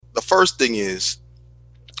first thing is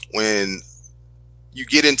when you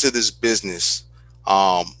get into this business,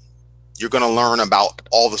 um, you're going to learn about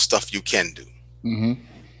all the stuff you can do, Mm-hmm.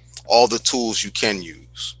 all the tools you can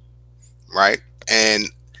use, right? And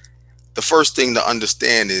the first thing to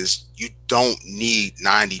understand is you don't need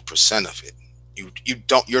 90% of it.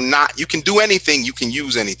 You can do anything, you can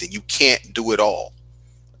use anything. You can't do it all.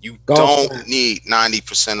 You Golf don't clap. need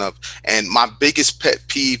 90% of. And my biggest pet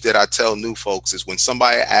peeve that I tell new folks is when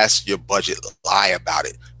somebody asks your budget, lie about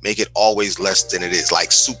it. Make it always less than it is,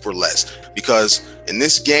 like super less. Because in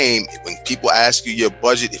this game, when people ask you your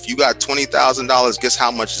budget, if you got $20,000, guess how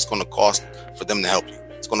much it's going to cost for them to help you?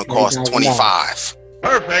 It's going to cost $20,000. 25.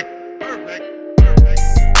 Perfect. Perfect. Perfect.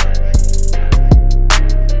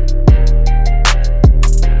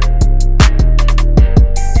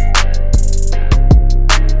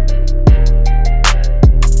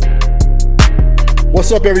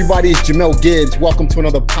 What's up, everybody? It's Jamel Gibbs. Welcome to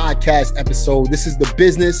another podcast episode. This is the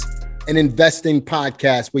Business and Investing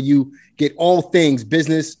Podcast, where you get all things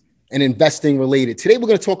business and investing related. Today, we're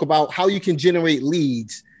going to talk about how you can generate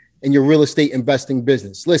leads in your real estate investing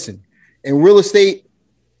business. Listen, in real estate,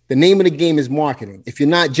 the name of the game is marketing. If you're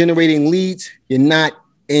not generating leads, you're not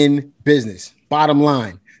in business. Bottom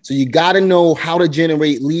line. So you got to know how to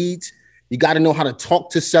generate leads. You got to know how to talk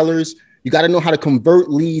to sellers. You got to know how to convert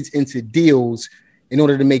leads into deals in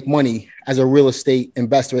order to make money as a real estate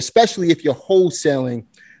investor, especially if you're wholesaling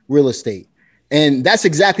real estate. And that's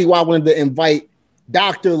exactly why I wanted to invite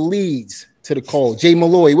Dr. Leads to the call. Jay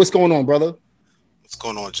Malloy, what's going on, brother? What's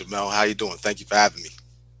going on, Jamel? How you doing? Thank you for having me.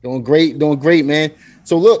 Doing great, man.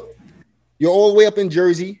 So look, you're all the way up in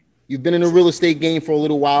Jersey. You've been in the real estate game for a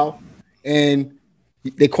little while, and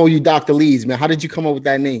they call you Dr. Leads, man. How did you come up with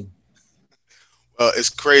that name?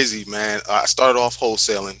 It's crazy, man. I started off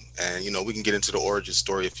wholesaling, and we can get into the origin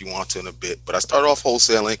story if you want to in a bit. But I started off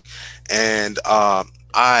wholesaling, and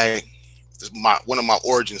one of my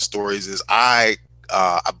origin stories is I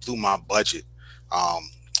blew my budget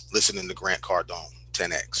listening to Grant Cardone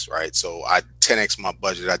 10x, right? So I 10x my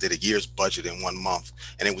budget. I did a year's budget in 1 month,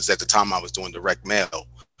 and it was at the time I was doing direct mail.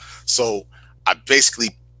 So I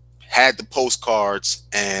basically had the postcards,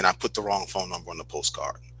 and I put the wrong phone number on the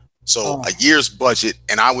postcard. So a year's budget,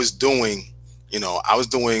 and I was doing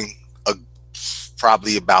a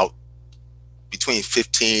probably about between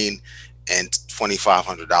 $1,500 and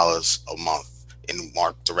 $2,500 a month in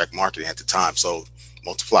direct marketing at the time. So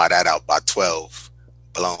multiply that out by 12,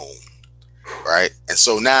 blown, right? And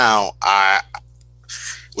so now I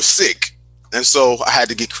was sick, and so I had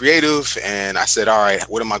to get creative. And I said, all right,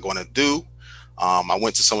 what am I going to do? I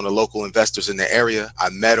went to some of the local investors in the area. I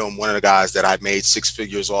met him, one of the guys that I made 6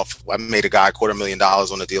 figures off. I made a guy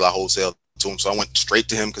 $250,000 on the deal I wholesaled to him. So I went straight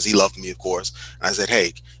to him because he loved me, of course. And I said,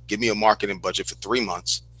 hey, give me a marketing budget for 3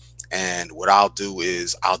 months. And what I'll do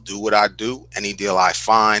is I'll do what I do. Any deal I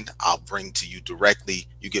find, I'll bring to you directly.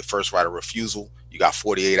 You get first right of refusal. You got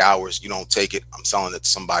 48 hours. You don't take it, I'm selling it to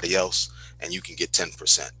somebody else, and you can get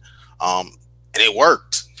 10%. And it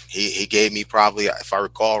worked. He gave me probably, if I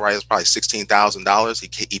recall right, it was probably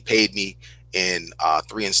 $16,000. He paid me in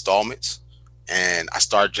 3 installments, and I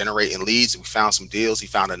started generating leads. And we found some deals. He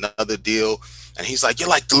found another deal, and he's like, "You're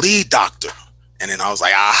like the lead doctor." And then I was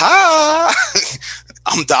like, "Aha,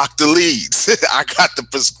 I'm Dr. Leads." I got the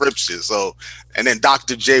prescription. So, and then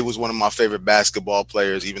Dr. J was one of my favorite basketball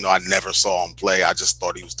players, even though I never saw him play. I just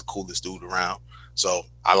thought he was the coolest dude around. So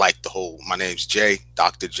I like the whole, my name's Jay,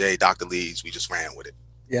 Dr. Leads. We just ran with it.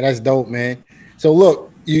 Yeah, that's dope, man. So look,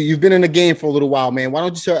 you've been in the game for a little while, man. Why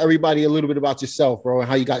don't you tell everybody a little bit about yourself, bro, and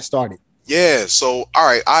how you got started? Yeah. So, all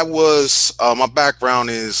right. My background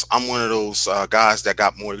is I'm one of those guys that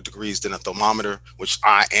got more degrees than a thermometer, which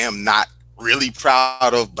I am not really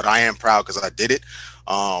proud of, but I am proud because I did it.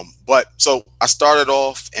 But so I started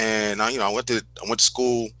off, and I went to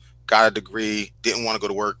school, got a degree, didn't want to go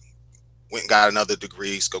to work, went and got another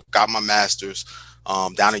degree, got my master's.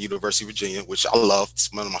 Down at University of Virginia, which I love.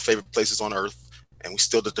 It's one of my favorite places on earth. And we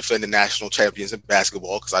still the defending national champions in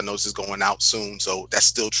basketball, because I know this is going out soon. So that's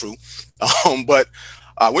still true. But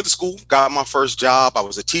I went to school, got my first job. I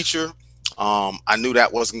was a teacher. I knew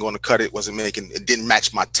that wasn't going to cut it. It didn't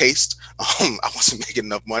match my taste. I wasn't making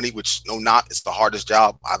enough money, which it's the hardest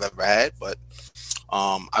job I've ever had. But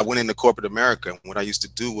I went into corporate America. And what I used to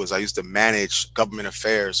do was I used to manage government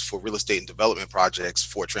affairs for real estate and development projects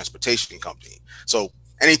for a transportation company. So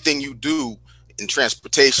anything you do in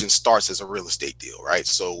transportation starts as a real estate deal, right?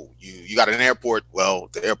 So you got an airport, well,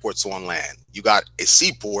 the airport's on land. You got a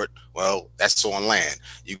seaport, well, that's on land.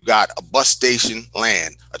 You got a bus station,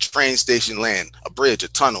 land, a train station, land, a bridge, a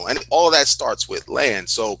tunnel, and all that starts with land.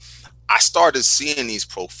 So I started seeing these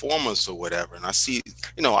pro formas or whatever, and I see,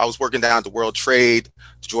 I was working down at the World Trade,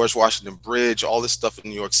 the George Washington Bridge, all this stuff in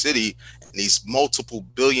New York City, and these multiple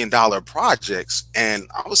billion-dollar projects, and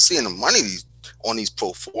I was seeing the money on these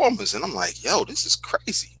pro formas, and I'm like, yo, this is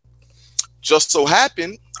crazy. Just so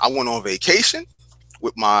happened, I went on vacation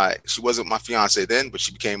with she wasn't my fiance then, but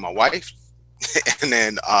she became my wife, and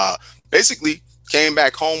then basically came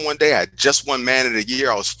back home one day. I just won Man of the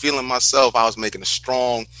Year. I was feeling myself. I was making a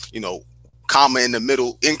strong, comma in the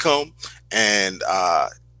middle income. And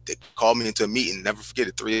they called me into a meeting. Never forget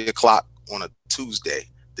it, 3:00 on a Tuesday,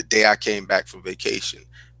 the day I came back from vacation.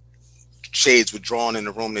 Shades were drawn in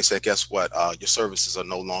the room. They said, guess what? Your services are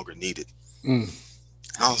no longer needed. I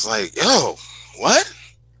was like, yo, what?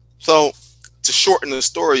 So to shorten the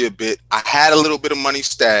story a bit, I had a little bit of money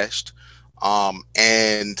stashed.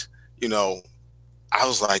 And, I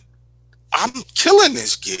was like, I'm killing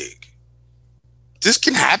this gig. This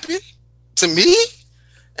can happen to me?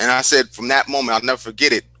 And I said, from that moment, I'll never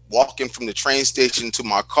forget it. Walking from the train station to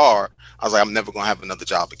my car, I was like, I'm never going to have another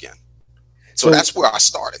job again. So that's where I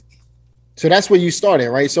started. So that's where you started,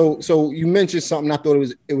 right? So you mentioned something. I thought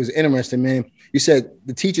it was interesting, man. You said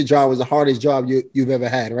the teacher job was the hardest job you've ever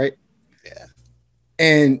had, right? Yeah.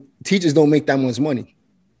 And teachers don't make that much money.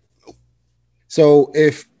 Nope. So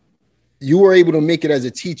if you were able to make it as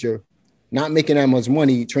a teacher, not making that much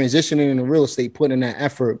money, transitioning into real estate, putting in that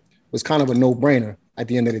effort was kind of a no-brainer at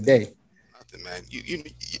the end of the day. Nothing, man.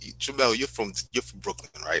 Jamel, you're from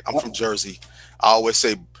Brooklyn, right? I'm from Jersey. I always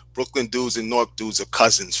say Brooklyn dudes and Newark dudes are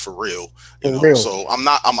cousins for real. Real. So I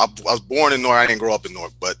was born in Newark. I didn't grow up in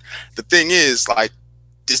Newark. But the thing is, like,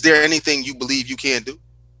 is there anything you believe you can't do?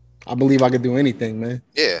 I believe I could do anything, man.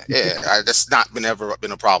 Yeah. That's not ever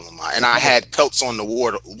been a problem. And I had pelts on the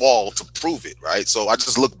wall to prove it, right? So I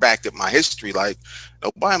just look back at my history, like,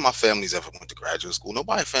 nobody in my family's ever went to graduate school.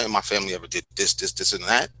 Nobody in my family ever did this, and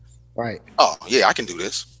that. Right. Oh, yeah, I can do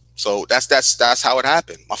this. So that's how it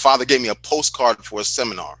happened. My father gave me a postcard for a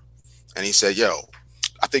seminar, and he said, yo,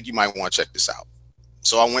 I think you might want to check this out.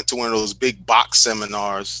 So I went to one of those big box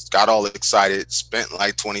seminars, got all excited, spent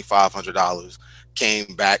like $2,500.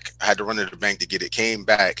 Came back. I had to run to the bank to get it. Came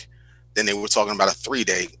back. Then they were talking about a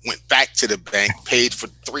 3-day. Went back to the bank, paid for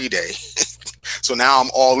 3-day. So now I'm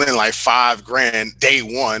all in like $5,000 day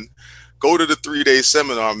one. Go to the 3-day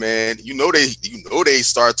seminar, man. They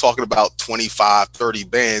start talking about 25, 30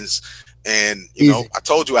 bands. And I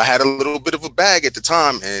told you I had a little bit of a bag at the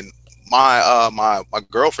time. And my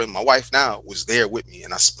girlfriend, my wife now, was there with me,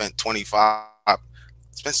 and I spent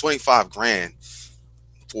 $25,000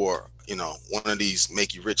 for one of these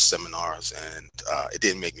make you rich seminars, and it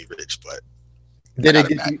didn't make me rich, but did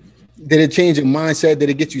it change your mindset? Did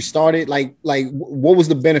it get you started? Like what was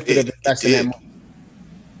the benefit of investing that money?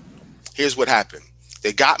 Here's what happened.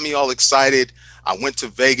 They got me all excited. I went to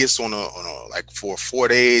Vegas on a for 4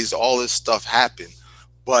 days. All this stuff happened,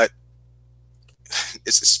 but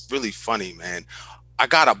it's really funny, man. I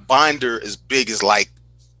got a binder as big as like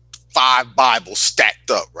 5 Bibles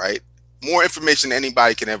stacked up, right? More information than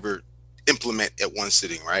anybody can ever implement at one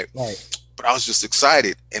sitting, right? But I was just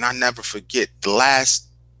excited, and I never forget the last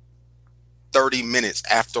 30 minutes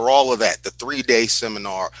after all of that, the 3-day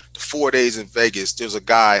seminar, the 4 days in Vegas. There's a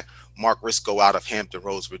guy, Mark Risco, out of Hampton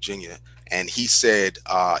Roads, Virginia, and he said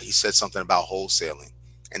something about wholesaling,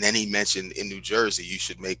 and then he mentioned in New Jersey you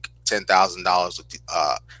should make $10,000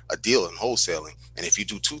 a deal in wholesaling, and if you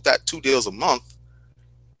do two deals a month,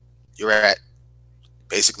 you're at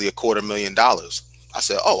basically $250,000. I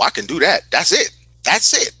said, oh, I can do that. That's it.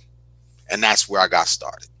 And that's where I got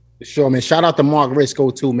started. Sure, man. Shout out to Mark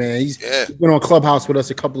Risco too, man. He's been on Clubhouse with us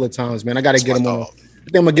a couple of times, man. I got to get him on. I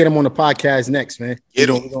think I'm going to get him on the podcast next, man. Get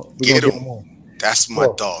him on. That's my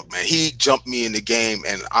dog, man. He jumped me in the game,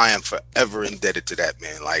 and I am forever indebted to that,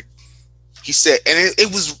 man. Like he said, and it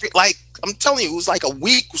was like, I'm telling you, it was like a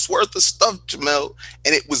week's worth of stuff, Jamel.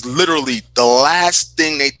 And it was literally the last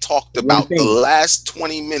thing they talked about, the last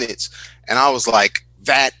 20 minutes. And I was like,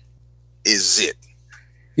 that is it.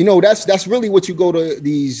 That's really what you go to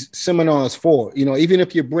these seminars for. Even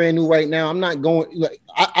if you're brand new right now, I'm not going,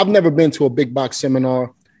 I've never been to a big box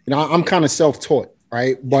seminar. I'm kind of self-taught,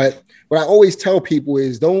 right? But what I always tell people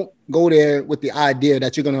is don't go there with the idea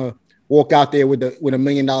that you're going to walk out there with $1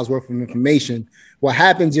 million worth of information. What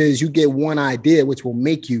happens is you get one idea, which will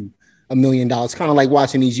make you $1 million. Kind of like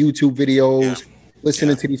watching these YouTube videos,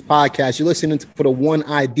 listening to thing to podcasts. You're listening for the one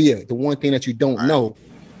idea, the one thing that you don't know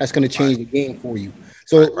that's going to change the game for you.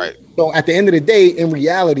 So, so at the end of the day, in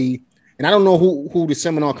reality, and I don't know who the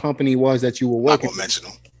seminar company was that you were working with. I'm not going to mention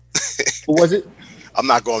them. Who was it? I'm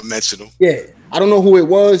not going to mention them. Yeah. I don't know who it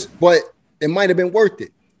was, but it might have been worth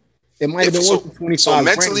it. It might have been so, worth the 25 so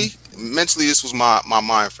grand. mentally, this was my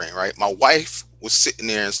mind frame, right? My wife was sitting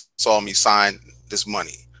there and saw me sign this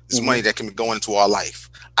money Mhm. that can go into our life.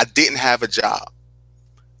 I didn't have a job.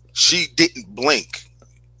 She didn't blink.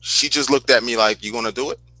 She just looked at me like, "You gonna do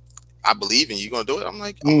it? I believe in you. You gonna do it?" I'm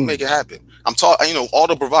like, "I'm gonna make Mm. it happen." I'm talking, all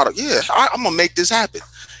the bravado. Yeah, I'm gonna make this happen.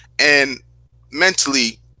 And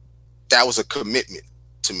mentally, that was a commitment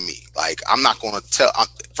to me. Like, I'm not gonna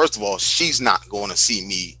first of all, she's not gonna see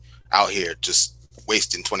me out here just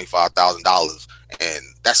wasting $25,000, and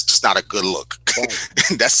that's just not a good look. Right.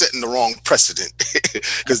 That's setting the wrong precedent,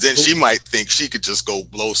 because then she might think she could just go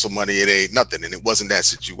blow some money. It ain't nothing, and it wasn't that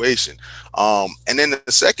situation. And then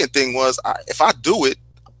the second thing was, if I do it,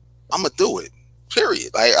 I'm gonna do it.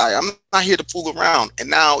 Period. I'm not here to fool around. And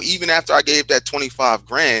now, even after I gave that 25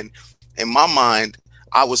 grand, in my mind,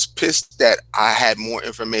 I was pissed that I had more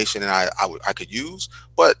information than I could use.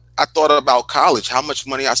 But I thought about college, how much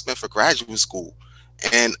money I spent for graduate school,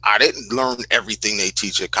 and I didn't learn everything they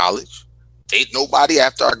teach at college. Nobody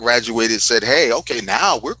after I graduated said, "Hey, okay,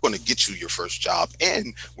 now we're going to get you your first job,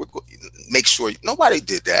 and we're going to make sure." Nobody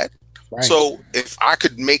did that. Right. So if I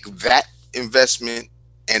could make that investment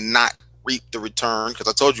and not reap the return, because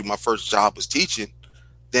I told you my first job was teaching,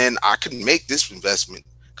 then I could make this investment,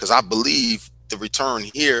 because I believe the return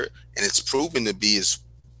here, and it's proven to be, is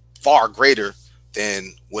far greater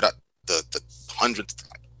than the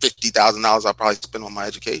 $150,000 I probably spent on my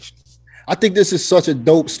education. I think this is such a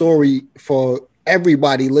dope story for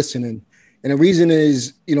everybody listening. And the reason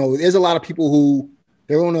is, there's a lot of people who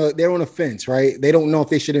they're on a fence, right? They don't know if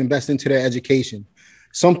they should invest into their education.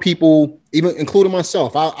 Some people, even including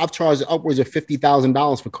myself, I've charged upwards of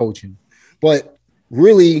 $50,000 for coaching, but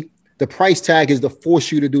really the price tag is to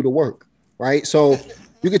force you to do the work, right? So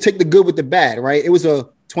you can take the good with the bad, right? It was a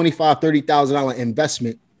 $25,000, $30,000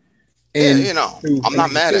 investment. And I'm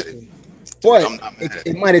not mad at it. But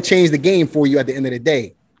it might have changed the game for you at the end of the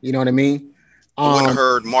day. You know what I mean? I wouldn't have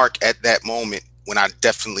heard Mark at that moment when I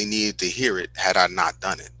definitely needed to hear it had I not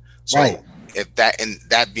done it. So right.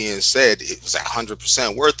 That being said, it was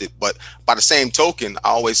 100% worth it. But by the same token, I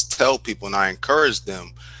always tell people, and I encourage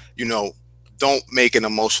them, don't make an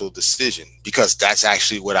emotional decision, because that's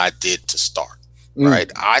actually what I did to start.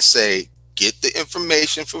 Right? I say, get the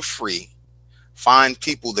information for free. Find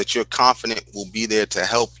people that you're confident will be there to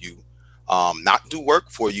help you. Not do work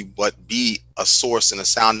for you, but be a source and a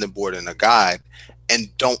sounding board and a guide, and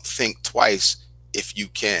don't think twice, if you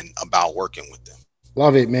can, about working with them.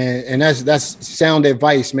 Love it, man. And that's sound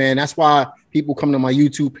advice, man. That's why people come to my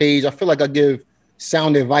YouTube page. I feel like I give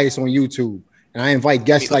sound advice on YouTube, and I invite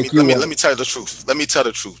guests like you. Let me tell you the truth. Let me tell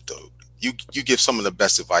the truth, though. You give some of the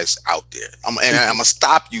best advice out there. I'm gonna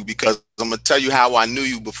stop you, because I'm gonna tell you how I knew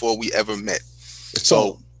you before we ever met.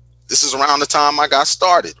 So this is around the time I got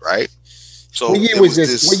started, right? So what year was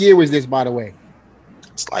this? What year was this, by the way?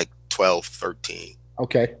 It's like 12, 13.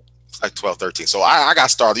 Okay. It's like 12, 13. So I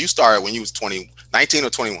got started. You started when you was 19 or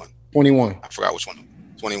 21? 21. I forgot which one.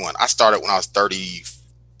 21. I started when I was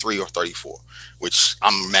 33 or 34, which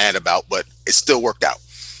I'm mad about, but it still worked out.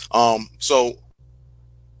 So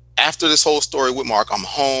after this whole story with Mark, I'm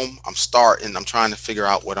home. I'm trying to figure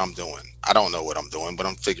out what I'm doing. I don't know what I'm doing, but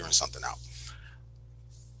I'm figuring something out.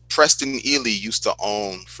 Preston Ely used to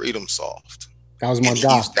own Freedom Soft. That was my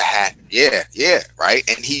guy. Right.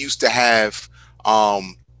 And he used to have, I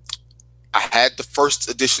had the first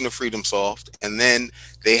edition of Freedom Soft, and then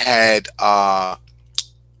they had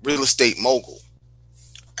Real Estate Mogul.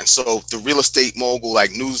 And so the Real Estate Mogul,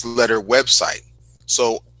 like, newsletter website.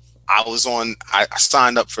 So I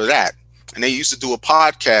signed up for that. And they used to do a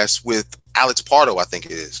podcast with Alex Pardo, I think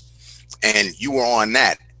it is. And you were on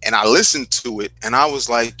that. And I listened to it, and I was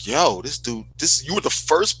like, yo, you were the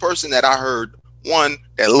first person that I heard, one,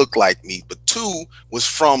 that looked like me, but two, was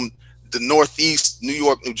from the Northeast, New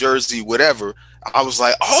York, New Jersey, whatever. I was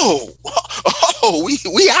like,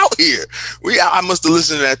 we out here. I must have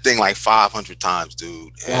listened to that thing like 500 times,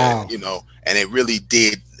 dude. And, wow. And it really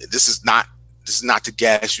did. This is not to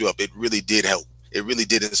gas you up. It really did help. It really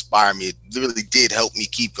did inspire me. It really did help me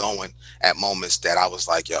keep going at moments that I was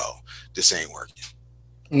like, yo, this ain't working.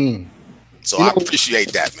 So I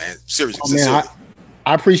appreciate that, man. Seriously. Man,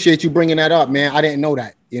 I appreciate you bringing that up, man. I didn't know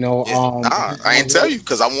that, I ain't tell you,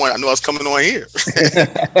 because I knew I was coming on here.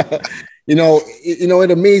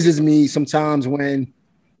 It amazes me sometimes when,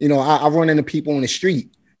 I run into people on the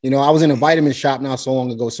street. I was in a vitamin shop not so long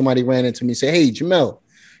ago. Somebody ran into me and said, "Hey, Jamel,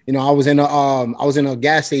 I was in a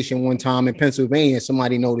gas station one time in Pennsylvania.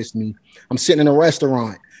 Somebody noticed me. I'm sitting in a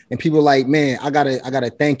restaurant, and people are like, man, I gotta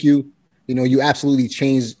thank you. You absolutely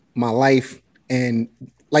changed my life. And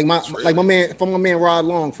like my man, from my man Rod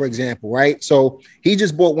Long, for example, right? So he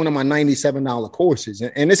just bought one of my $97 courses,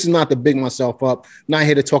 and this is not to big myself up. I'm not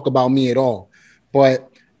here to talk about me at all, but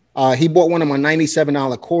he bought one of my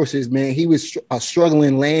 $97 courses. Man, he was a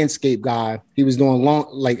struggling landscape guy. He was doing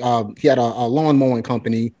he had a lawn mowing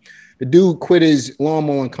company. The dude quit his lawn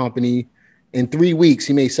mowing company. In 3 weeks,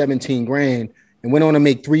 he made 17 grand and went on to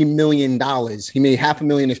make $3 million. He made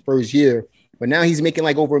 $500,000 his first year, but now he's making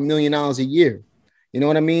like over $1 million a year. You know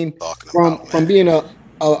what I mean? From being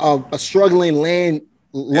a struggling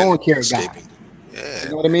lawn care guy. Yeah, you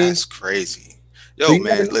know what I mean? That's crazy. Yo, so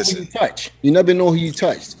man, listen. You never know who you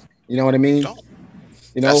touched. You know what I mean?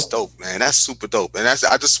 You know, that's dope, man. That's super dope. And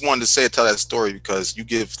I just wanted to tell that story because you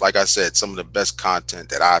give, like I said, some of the best content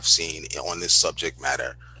that I've seen on this subject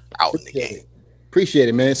matter out in the game. Appreciate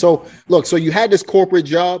it, man. So look, so you had this corporate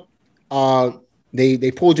job.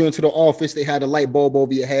 They pulled you into the office. They had a light bulb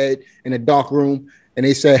over your head in a dark room. And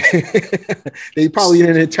they said, they probably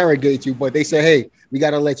didn't interrogate you, but they said, hey, we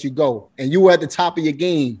got to let you go. And you were at the top of your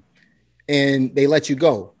game and they let you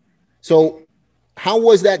go. So how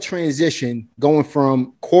was that transition going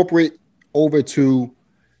from corporate over to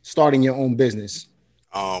starting your own business?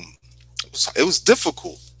 It was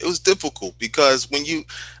difficult. It was difficult because when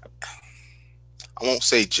I won't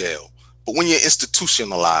say jail, but when you're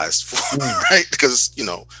institutionalized, right? Because,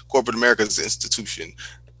 corporate America is an institution.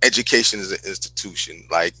 Education is an institution.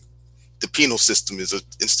 Like the penal system is an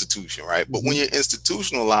institution, right? But when you're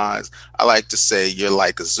institutionalized, I like to say you're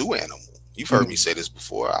like a zoo animal. You've heard me say this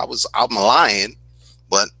before. I'm a lion,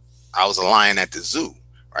 but I was a lion at the zoo,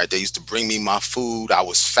 right? They used to bring me my food. I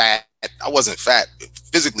was fat. I wasn't fat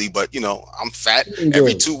physically, but I'm fat.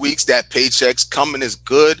 Every 2 weeks, that paycheck's coming is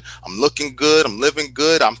good. I'm looking good. I'm living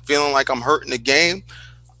good. I'm feeling like I'm hurting the game.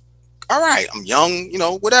 All right, I'm young,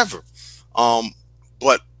 whatever.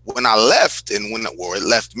 But when I left and it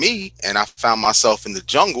left me and I found myself in the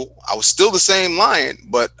jungle, I was still the same lion,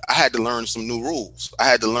 but I had to learn some new rules. I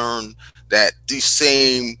had to learn that these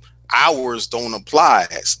same hours don't apply.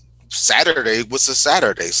 Saturday, what's a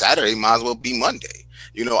Saturday? Saturday might as well be Monday.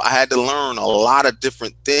 I had to learn a lot of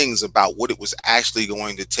different things about what it was actually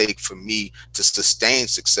going to take for me to sustain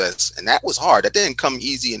success. And that was hard. That didn't come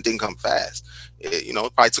easy and didn't come fast. It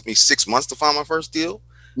probably took me 6 months to find my first deal.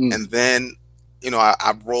 And then,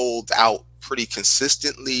 I rolled out pretty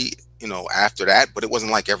consistently, after that, but it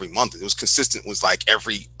wasn't like every month. It was consistent. It was like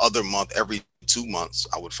every other month, every 2 months,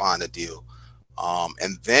 I would find a deal.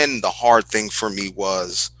 And then the hard thing for me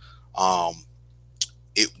was,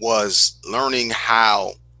 it was learning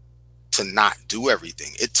how to not do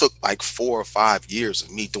everything. It took like 4 or 5 years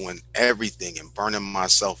of me doing everything and burning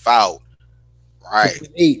myself out. Right.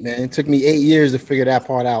 It took me 8 years to figure that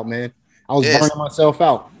part out, man. I was burning myself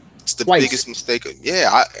out. It's the biggest mistake.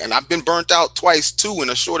 And I've been burnt out twice too in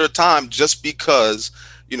a shorter time just because,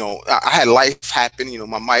 I had life happen.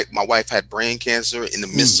 My wife had brain cancer in the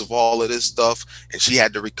midst of all of this stuff and she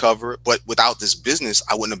had to recover. But without this business,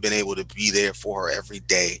 I wouldn't have been able to be there for her every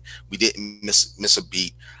day. We didn't miss a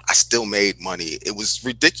beat. I still made money. It was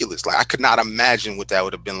ridiculous. Like I could not imagine what that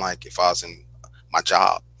would have been like if I was in my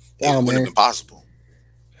job. It wouldn't have been possible.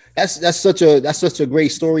 That's such a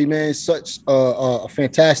great story, man. Such a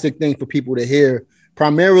fantastic thing for people to hear,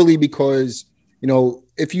 primarily because,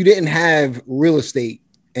 if you didn't have real estate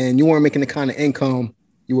and you weren't making the kind of income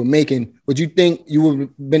you were making, would you think you would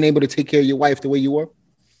have been able to take care of your wife the way you were?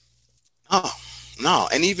 Oh, no.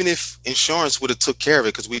 And even if insurance would have took care of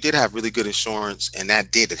it, because we did have really good insurance and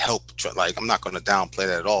that did help. Like, I'm not going to downplay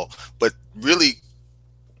that at all. But really,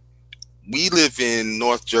 we live in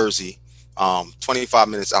North Jersey, 25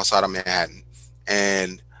 minutes outside of Manhattan.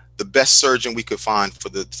 And the best surgeon we could find for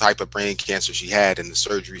the type of brain cancer she had and the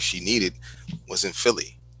surgery she needed was in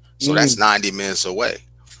Philly. So that's 90 minutes away.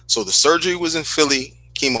 So the surgery was in Philly,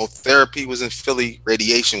 chemotherapy was in Philly,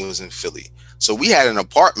 radiation was in Philly. So we had an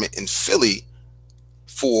apartment in Philly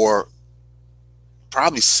for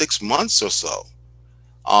probably 6 months or so,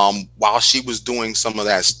 while she was doing some of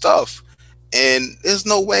that stuff. And there's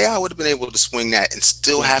no way I would have been able to swing that and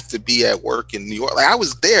still have to be at work in New York. Like I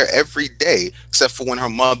was there every day, except for when her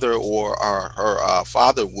mother or her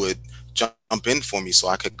father would jump in for me so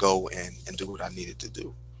I could go and do what I needed to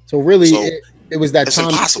do. So really, it was that time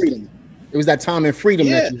and freedom. It was that time and freedom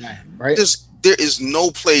that you had, right? There is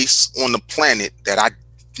no place on the planet that I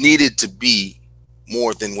needed to be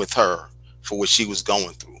more than with her for what she was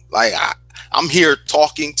going through. Like I'm here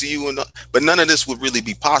talking to you, but none of this would really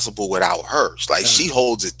be possible without her. Like she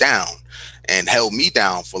holds it down and held me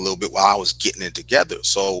down for a little bit while I was getting it together.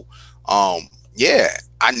 So, I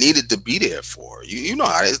needed to be there for her. You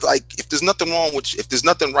know, it's like if there's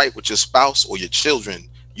nothing right with your spouse or your children,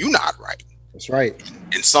 you not right. That's right.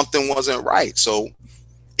 And something wasn't right. So,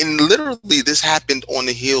 and literally this happened on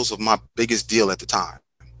the heels of my biggest deal at the time.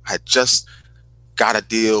 I had just got a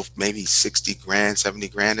deal, maybe 60 grand, 70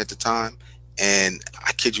 grand at the time. And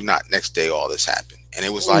I kid you not, next day, all this happened. And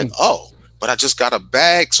it was like, oh, but I just got a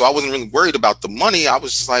bag. So I wasn't really worried about the money. I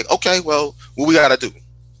was just like, okay, well, what we got to do?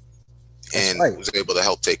 And was able to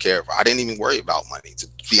help take care of her. I didn't even worry about money, to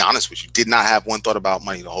be honest with you. Did not have one thought about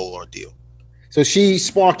money the whole ordeal. So she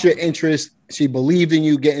sparked your interest. She believed in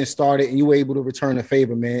you getting started, and you were able to return the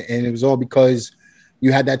favor, man. And it was all because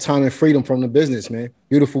you had that time and freedom from the business, man.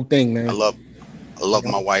 Beautiful thing, man. I love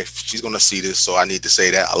my wife. She's going to see this, so I need to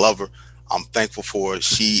say that. I love her. I'm thankful for her.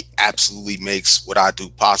 She absolutely makes what I do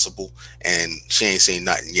possible, and she ain't seen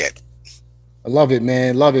nothing yet. I love it,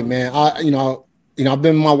 man. Love it, man. I've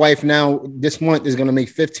been with my wife now. This month is going to make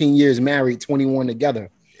 15 years married, 21 together.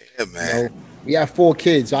 Yeah, man. We have 4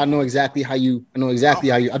 kids, so I know exactly how you.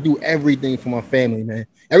 I do everything for my family, man.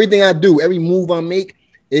 Everything I do, every move I make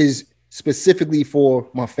is specifically for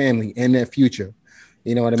my family and their future.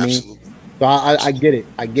 You know what I mean? Absolutely. So I get it.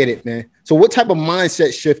 I get it, man. So what type of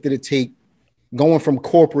mindset shift did it take going from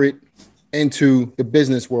corporate into the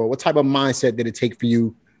business world? What type of mindset did it take for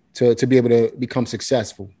you to be able to become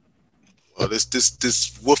successful? Well,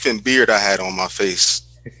 this wolf and beard I had on my face,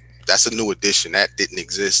 that's a new addition. That didn't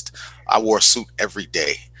exist. I wore a suit every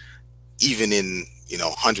day, even in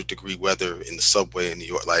 100-degree weather in the subway in New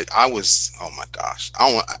York. Like I was, oh my gosh.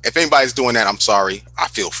 If anybody's doing that, I'm sorry. I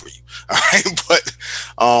feel for you. All right. But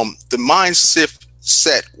the mindset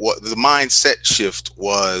shift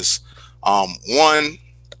was one,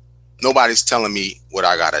 nobody's telling me what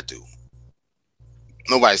I gotta do.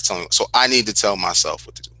 Nobody's telling me. So I need to tell myself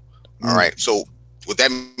what to do. All right. So what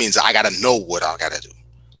that means, I got to know what I got to do,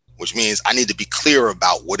 which means I need to be clear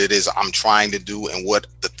about what it is I'm trying to do and what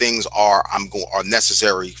the things are are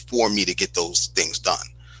necessary for me to get those things done.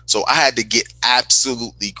 So I had to get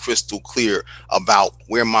absolutely crystal clear about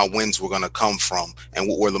where my wins were going to come from and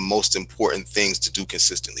what were the most important things to do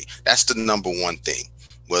consistently. That's the number one thing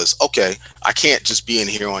was, okay, I can't just be in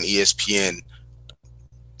here on ESPN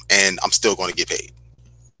and I'm still going to get paid.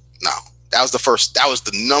 No. That was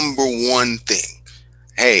the number one thing.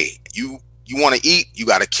 Hey, you want to eat, you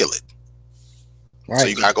got to kill it. Right. So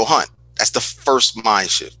you got to go hunt. That's the first mind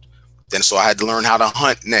shift. Then, so I had to learn how to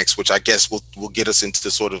hunt next, which I guess will get us into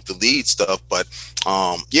sort of the lead stuff. But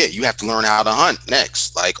you have to learn how to hunt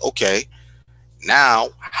next. Like, okay,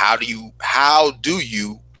 now how do you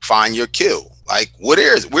find your kill? Like, where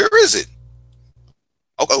is it?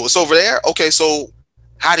 Okay, it's over there. Okay, so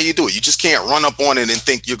how do you do it? You just can't run up on it and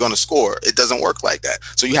think you're going to score. It doesn't work like that.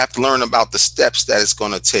 So you have to learn about the steps that it's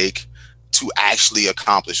going to take to actually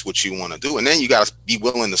accomplish what you want to do. And then you got to be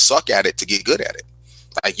willing to suck at it to get good at it.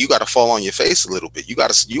 Like you got to fall on your face a little bit. You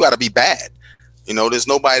got to be bad. There's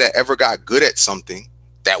nobody that ever got good at something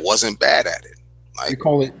that wasn't bad at it. Like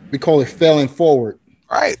we call it failing forward.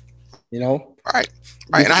 Right. Right.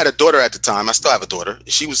 Right. And I had a daughter at the time. I still have a daughter.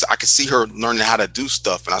 I could see her learning how to do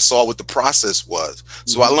stuff, and I saw what the process was.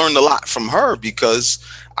 So I learned a lot from her because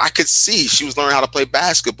I could see she was learning how to play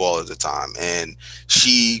basketball at the time. And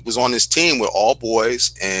she was on this team with all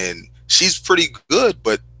boys, and she's pretty good,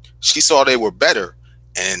 but she saw they were better.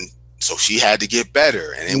 And so she had to get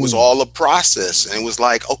better. And it was all a process. And it was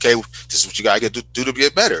like, okay, this is what you got to do to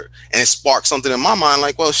get better. And it sparked something in my mind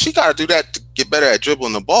like, well, she got to do that to get better at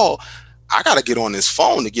dribbling the ball. I got to get on this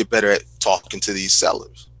phone to get better at talking to these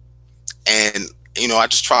sellers. And, I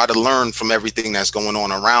just try to learn from everything that's going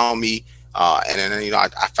on around me. And then,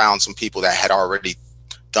 I found some people that had already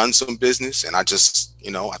done some business, and I just,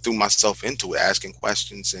 I threw myself into it, asking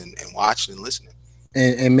questions and watching and listening.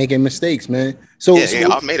 And making mistakes, man. So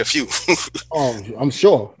I've made a few. Oh, I'm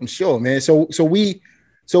sure, man. So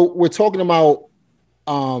we're talking about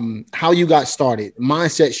how you got started,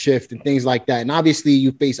 mindset shift and things like that. And obviously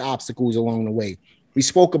you face obstacles along the way. We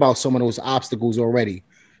spoke about some of those obstacles already.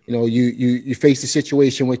 You faced a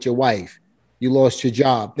situation with your wife, you lost your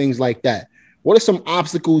job, things like that. What are some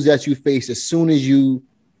obstacles that you faced as soon as you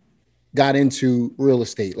got into real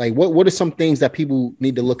estate? Like what are some things that people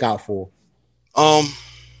need to look out for?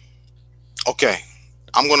 Okay.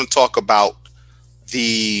 I'm going to talk about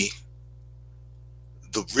the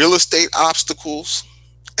real estate obstacles.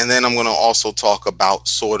 And then I'm going to also talk about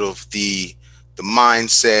sort of the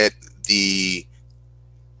mindset, the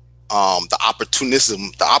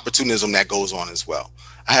opportunism that goes on as well.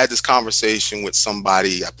 I had this conversation with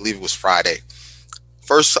somebody, I believe it was Friday.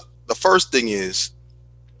 The first thing is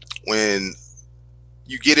when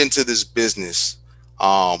you get into this business,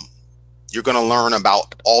 you're going to learn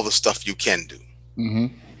about all the stuff you can do. Mm-hmm.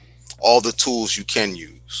 all the tools you can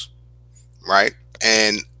use, right?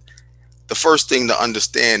 And the first thing to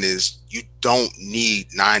understand is you don't need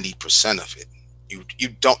 90% of it.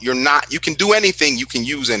 You can do anything, you can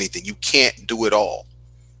use anything. You can't do it all.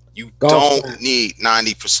 You don't need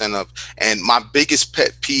 90% of. And my biggest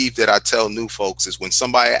pet peeve that I tell new folks is when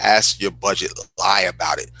somebody asks your budget, lie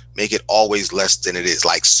about it. Make it always less than it is,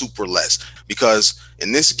 like super less. Because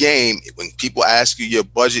in this game, when people ask you your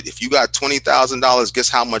budget, if you got $20,000, guess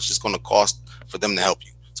how much it's going to cost for them to help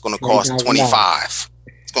you? It's going to cost 25.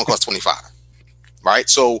 It's going to cost 25. Right?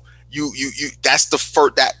 So you that's the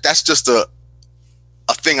first, that's just a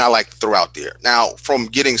thing I like to throw out there. Now, from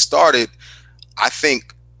getting started, I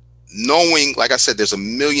think knowing, like I said, there's a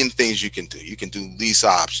million things you can do. You can do lease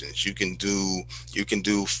options. You can do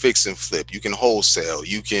fix and flip. You can wholesale.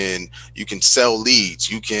 You can sell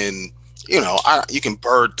leads. You can, you can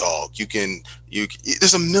bird dog.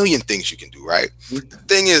 There's a million things you can do, right? The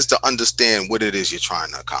thing is to understand what it is you're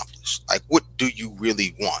trying to accomplish. Like, what do you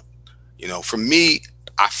really want? For me,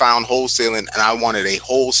 I found wholesaling and I wanted a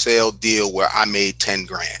wholesale deal where I made 10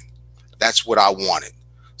 grand. That's what I wanted.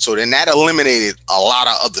 So then that eliminated a lot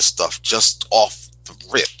of other stuff just off the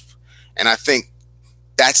rip. And I think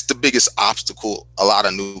that's the biggest obstacle a lot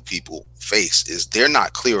of new people face, is they're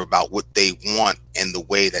not clear about what they want and the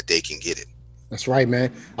way that they can get it. That's right,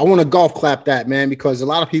 man. I want to golf clap that, man, because a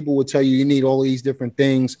lot of people will tell you need all these different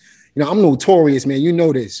things. I'm notorious, man. You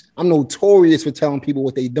know this. I'm notorious for telling people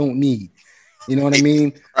what they don't need. You know what I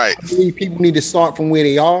mean? Right. I believe people need to start from where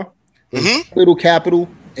they are, little capital,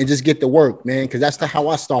 and just get to work, man, because that's how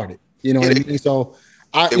I started. You know what I mean? So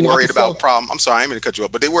they're worried about problems. I'm sorry, I didn't mean to cut you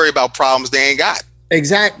up, but they worry about problems they ain't got.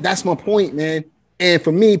 Exact. That's my point, man. And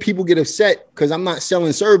for me, people get upset because I'm not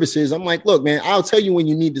selling services. I'm like, look, man, I'll tell you when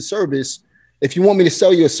you need the service. If you want me to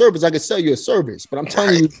sell you a service, I could sell you a service. But I'm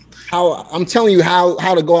telling you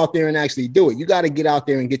how to go out there and actually do it. You got to get out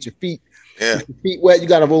there and get your feet. Yeah. Get your feet wet. You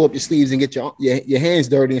got to roll up your sleeves and get your hands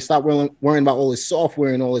dirty and stop worrying about all this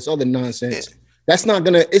software and all this other nonsense. Yeah.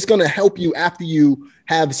 It's gonna help you after you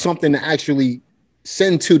have something to actually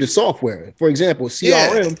send to the software. For example,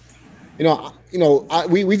 CRM. Yeah.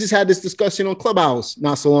 We just had this discussion on Clubhouse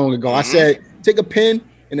not so long ago. I said, take a pen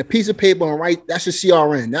and a piece of paper and write. That's your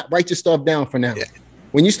CRM. Write your stuff down for now. Yeah.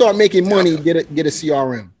 When you start making money, get a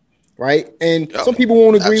CRM, right? And some people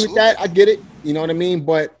won't agree with that. I get it. You know what I mean?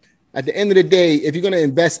 But at the end of the day, if you're gonna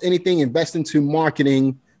invest anything, invest into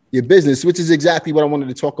marketing your business, which is exactly what I wanted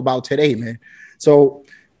to talk about today, man. So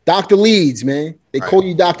Dr. Leads, man, they call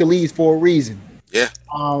you Dr. Leads for a reason. Yeah.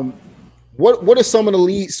 What are some of the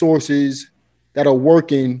lead sources that are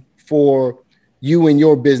working for you and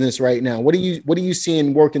your business right now? What are you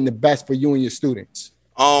seeing working the best for you and your students?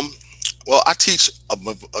 Well, I teach a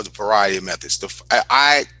variety of methods.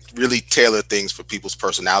 I really tailor things for people's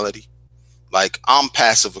personality. Like, I'm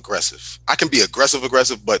passive aggressive. I can be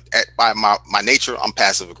aggressive, but by my nature, I'm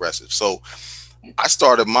passive aggressive. So I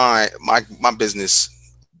started my business.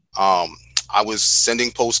 I was sending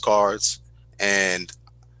postcards and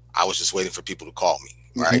I was just waiting for people to call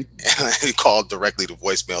me, right? And call directly to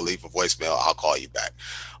voicemail, leave a voicemail, I'll call you back.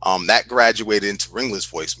 That graduated into ringless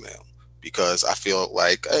voicemail, because I feel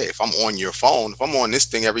like, hey, if I'm on your phone, if I'm on this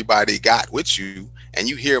thing everybody got with you, and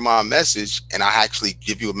you hear my message and I actually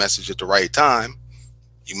give you a message at the right time,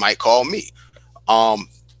 you might call me.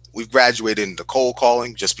 We've graduated into cold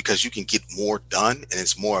calling just because you can get more done and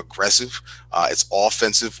it's more aggressive. It's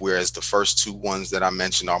offensive, whereas the first two ones that I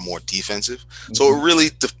mentioned are more defensive. So it really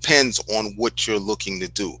depends on what you're looking to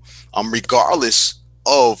do. Regardless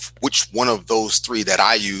of which one of those three that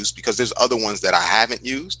I use, because there's other ones that I haven't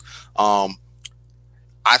used. I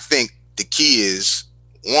think the key is,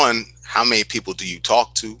 one, how many people do you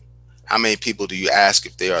talk to? How many people do you ask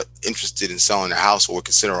if they are interested in selling a house or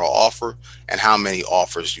consider an offer, and how many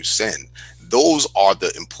offers you send? Those are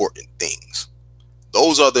the important things.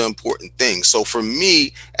 So for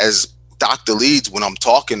me, as Dr. Leads, when I'm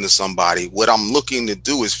talking to somebody, what I'm looking to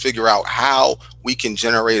do is figure out how we can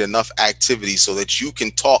generate enough activity so that you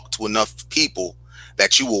can talk to enough people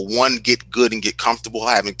that you will, one, get good and get comfortable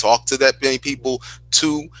having talked to that many people.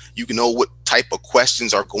 Two, you can know what type of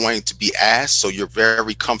questions are going to be asked, so you're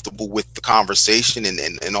very comfortable with the conversation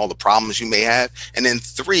and all the problems you may have. And then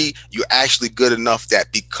three, you're actually good enough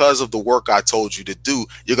that because of the work I told you to do,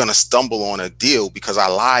 you're going to stumble on a deal because I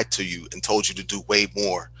lied to you and told you to do way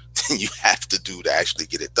more than you have to do to actually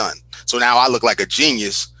get it done. So now I look like a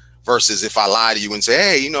genius, versus if I lie to you and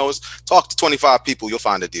say, hey, talk to 25 people, you'll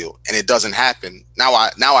find a deal, and it doesn't happen. Now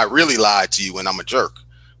I really lied to you and I'm a jerk.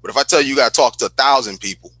 But if I tell you got to talk to 1,000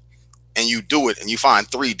 people and you do it and you find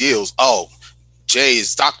 3 deals, oh, Jay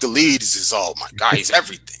is Dr. Leads is, oh my God, he's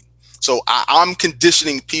everything. So I'm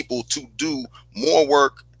conditioning people to do more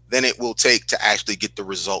work than it will take to actually get the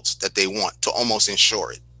results that they want, to almost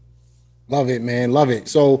ensure it. Love it, man. Love it.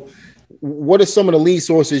 So what are some of the lead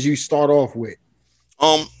sources you start off with?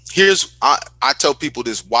 I tell people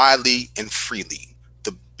this widely and freely.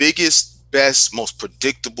 The biggest, best, most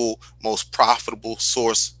predictable, most profitable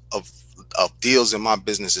source of deals in my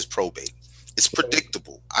business is probate. It's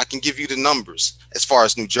predictable. I can give you the numbers as far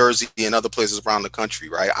as New Jersey and other places around the country,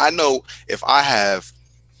 right? I know if I have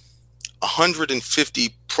 150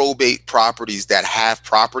 probate properties that have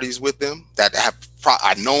properties with them, that have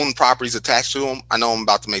known properties attached to them, I know I'm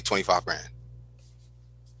about to make 25 grand.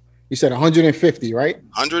 You said 150, right?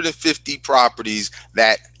 150 properties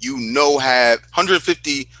that have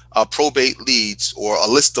 150 probate leads, or a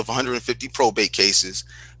list of 150 probate cases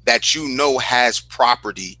that has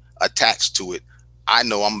property attached to it. I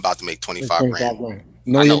know I'm about to make 25 grand.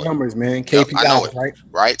 Know your numbers, man. KPIs, I know it, right?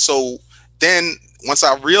 Right. So then once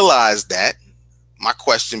I realized that, my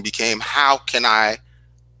question became, how can I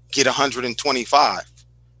get 125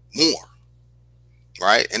 more?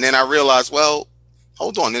 Right. And then I realized, well,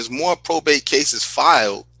 hold on, there's more probate cases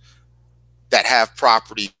filed that have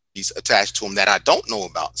properties attached to them that I don't know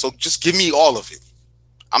about. So just give me all of it.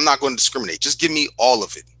 I'm not going to discriminate. Just give me all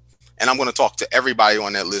of it. And I'm going to talk to everybody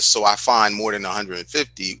on that list. So I find more than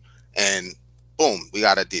 150 and boom, we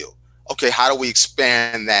got a deal. Okay, how do we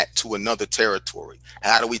expand that to another territory?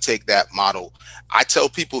 How do we take that model? I tell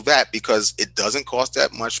people that because it doesn't cost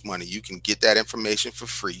that much money. You can get that information for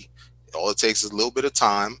free. All it takes is a little bit of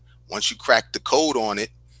time. Once you crack the code on it,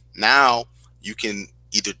 now you can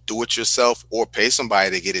either do it yourself or pay somebody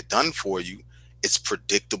to get it done for you. It's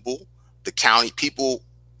predictable. The county people,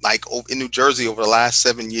 like in New Jersey over the last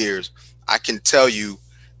 7 years, I can tell you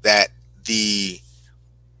that the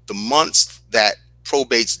months that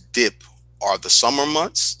probates dip are the summer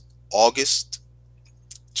months,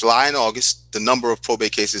 July and August. The number of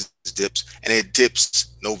probate cases dips, and it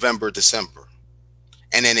dips November, December.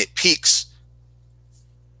 And then it peaks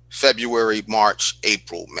February, March,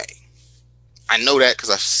 April, May. I know that because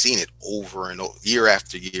I've seen it over and over, year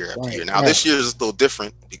after year after year. Now, this year is a little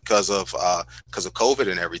different because of COVID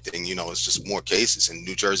and everything. It's just more cases, and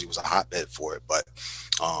New Jersey was a hotbed for it. But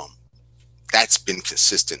that's been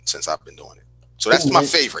consistent since I've been doing it. So that's my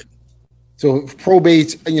favorite. So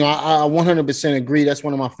probates, I 100% agree. That's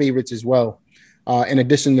one of my favorites as well. In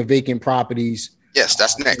addition to vacant properties. Yes,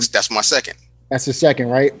 that's next. That's my second. That's the second,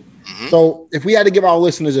 right? Mm-hmm. So if we had to give our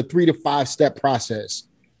listeners a 3 to 5 step process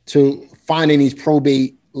to finding these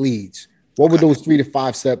probate leads, what would those 3 to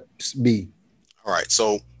 5 steps be? All right.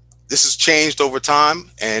 So this has changed over time,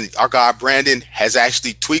 and our guy Brandon has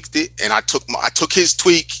actually tweaked it. And I took his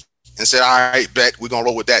tweak and said, all right, bet we're going to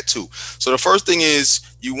roll with that too. So the first thing is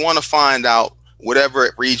you want to find out whatever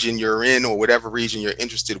region you're in or whatever region you're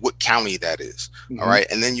interested, what county that is. Mm-hmm. All right.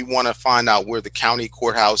 And then you want to find out where the county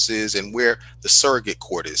courthouse is and where the surrogate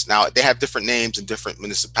court is. Now, they have different names in different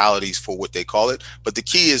municipalities for what they call it. But the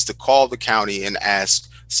key is to call the county and ask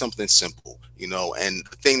something simple, and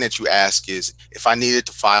the thing that you ask is, if I needed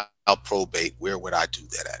to file probate, where would I do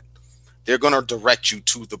that at? They're going to direct you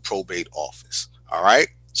to the probate office. All right.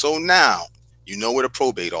 So now you know where the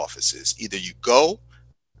probate office is. Either you go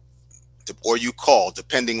or you call,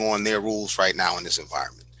 depending on their rules right now in this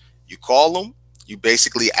environment. You call them, you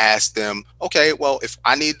basically ask them, okay, well, if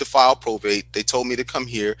I need to file probate, they told me to come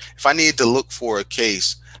here. If I needed to look for a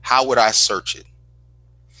case, how would I search it?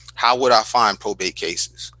 How would I find probate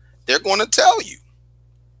cases? They're going to tell you.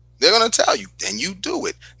 They're going to tell you, and you do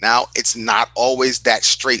it. Now, it's not always that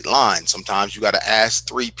straight line. Sometimes you got to ask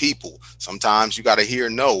 3 people. Sometimes you got to hear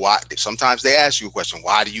no. Why? Sometimes they ask you a question.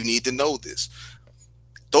 Why do you need to know this?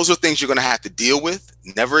 Those are things you're going to have to deal with.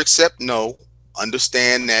 Never accept no.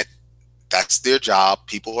 Understand that that's their job.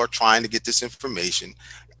 People are trying to get this information.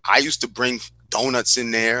 I used to bring donuts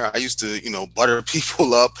in there. I used to, butter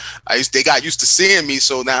people up. They got used to seeing me.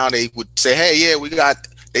 So now they would say, hey, yeah,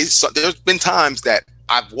 there's been times that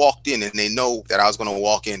I've walked in and they know that I was going to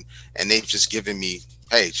walk in and they've just given me,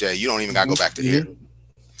 hey, Jay, you don't even got to go back to here.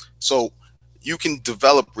 So you can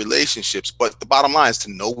develop relationships, but the bottom line is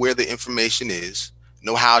to know where the information is,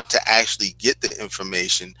 know how to actually get the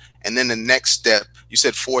information. And then the next step, you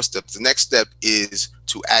said 4 steps. The next step is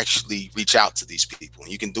to actually reach out to these people.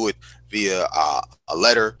 You can do it via a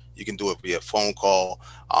letter. You can do it via phone call.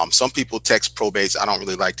 Some people text probates. I don't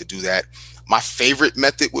really like to do that. My favorite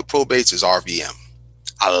method with probates is RVM.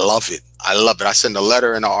 I love it. I send a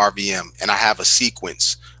letter and a RVM, and I have a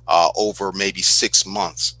sequence over maybe 6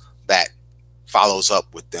 months that follows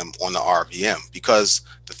up with them on the RVM, because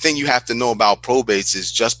the thing you have to know about probates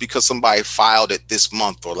is just because somebody filed it this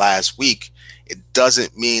month or last week, it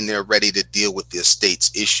doesn't mean they're ready to deal with the estate's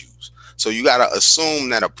issues. So you got to assume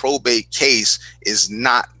that a probate case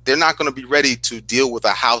they're not going to be ready to deal with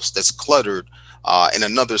a house that's cluttered in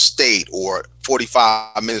another state or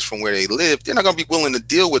 45 minutes from where they live. They're not going to be willing to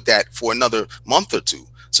deal with that for another month or two.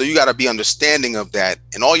 So you got to be understanding of that,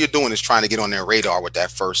 and all you're doing is trying to get on their radar with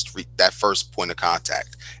that first point of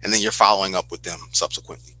contact, and then you're following up with them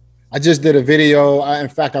subsequently. I just did a video. In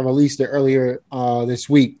fact, I released it earlier this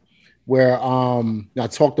week, where I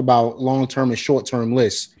talked about long-term and short-term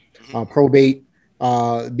lists, probate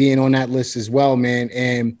being on that list as well, man,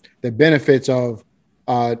 and the benefits of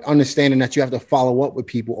understanding that you have to follow up with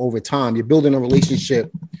people over time. You're building a relationship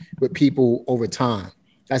with people over time.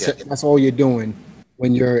 That's all you're doing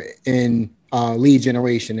when you're in lead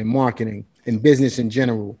generation and marketing and business in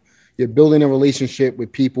general. You're building a relationship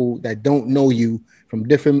with people that don't know you from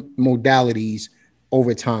different modalities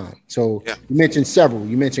over time. So you mentioned several.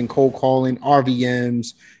 You mentioned cold calling,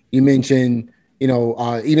 RVMs. You mentioned,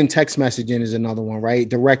 even text messaging is another one, right?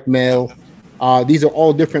 Direct mail. These are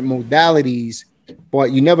all different modalities,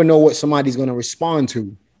 but you never know what somebody's going to respond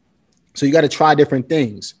to. So you got to try different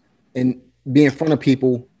things and be in front of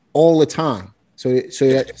people all the time. So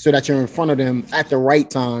that you're in front of them at the right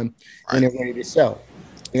time when they're ready to sell.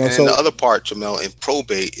 And the other part, Jamel, in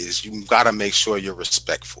probate is you got to make sure you're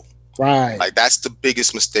respectful. Right. Like that's the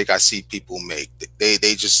biggest mistake I see people make.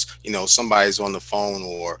 They just, somebody's on the phone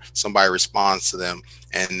or somebody responds to them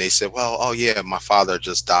and they say, well, oh yeah, my father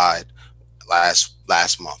just died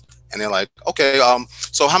last month. And they're like, okay,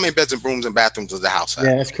 so how many beds and rooms and bathrooms does the house have?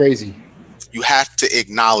 Yeah, that's crazy. You have to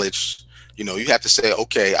acknowledge, you have to say,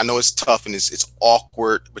 okay, I know it's tough and it's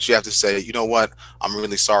awkward, but you have to say, you know what? I'm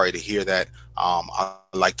really sorry to hear that. I'd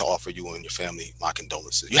like to offer you and your family my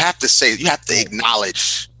condolences. You have to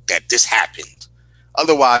acknowledge that this happened.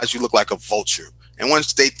 Otherwise, you look like a vulture. And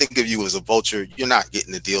once they think of you as a vulture, you're not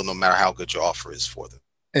getting the deal, no matter how good your offer is for them.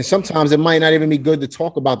 And sometimes it might not even be good to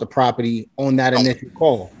talk about the property on that initial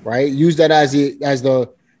call, right? Use that as the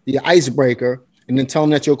icebreaker, and then tell them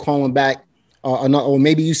that you're calling back, or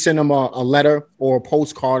maybe you send them a letter or a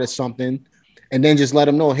postcard or something, and then just let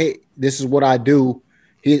them know, hey, this is what I do.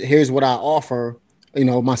 Here's what I offer.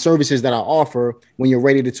 My services that I offer. When you're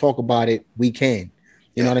ready to talk about it, we can.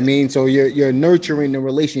 You know what I mean? So you're nurturing the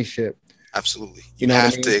relationship. Absolutely. You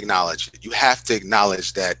have to acknowledge it. You have to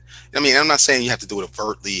acknowledge that. I'm not saying you have to do it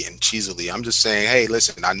overtly and cheesily. I'm just saying, hey,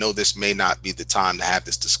 listen, I know this may not be the time to have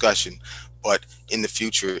this discussion, but in the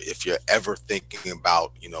future, if you're ever thinking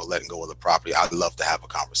about, letting go of the property, I'd love to have a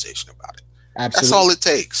conversation about it. Absolutely. That's all it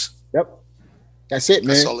takes. Yep. That's it,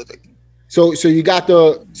 man. That's all it takes. So you got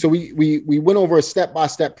we went over a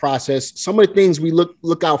step-by-step process. Some of the things we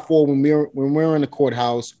look out for when we're in the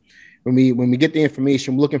courthouse, when we get the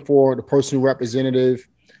information, we're looking for the personal representative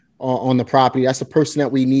on the property. That's the person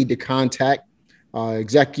that we need to contact.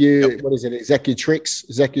 Executor, what is it? Executrix,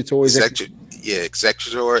 executor,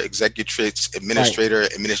 executrix, administrator,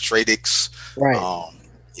 right. Administratix. Right.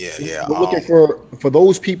 We're looking for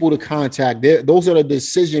those people to contact. Those are the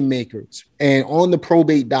decision makers. And on the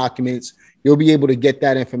probate documents, you'll be able to get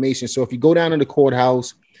that information. So if you go down to the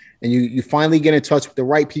courthouse and you finally get in touch with the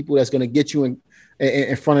right people that's going to get you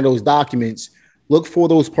in front of those documents, look for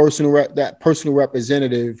those personal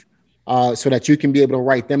representative so that you can be able to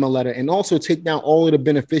write them a letter, and also take down all of the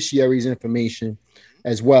beneficiaries' information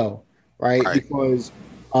as well, right? Because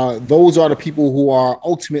those are the people who are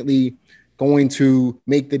ultimately going to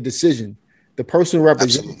make the decision. The personal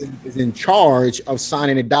representative is in charge of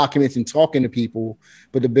signing the documents and talking to people,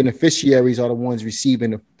 but the beneficiaries are the ones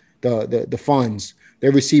receiving the funds.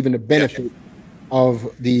 They're receiving the benefit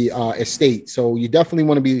of the estate. So you definitely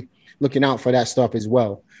want to be looking out for that stuff as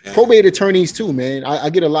well. Yeah. Probate attorneys too, man. I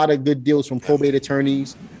get a lot of good deals from probate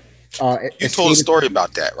attorneys. You told a story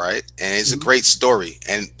about that, right? And it's a great story.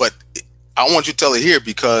 But I want you to tell it here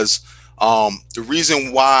because the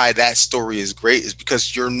reason why that story is great is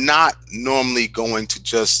because you're not normally going to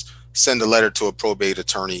just send a letter to a probate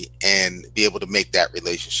attorney and be able to make that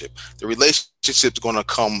relationship. The relationship's going to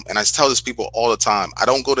come, and I tell this people all the time, I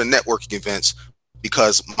don't go to networking events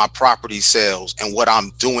because my property sales and what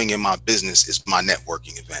I'm doing in my business is my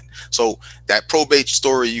networking event. So that probate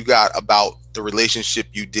story you got about the relationship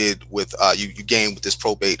you did with you gained with this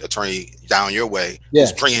probate attorney down your way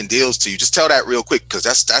is bringing deals to you. Just tell that real quick, because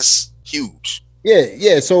that's huge.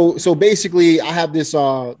 Yeah. So basically, I have this.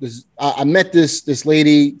 I met this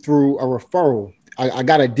lady through a referral. I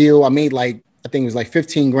got a deal. I made I think it was like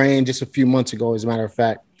 15 grand just a few months ago, as a matter of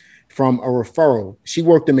fact, from a referral. She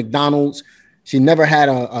worked at McDonald's. She never had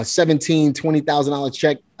a $20,000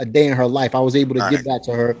 check a day in her life. I was able to give that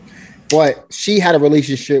to her. But she had a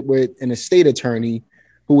relationship with an estate attorney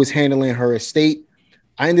who was handling her estate.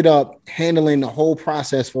 I ended up handling the whole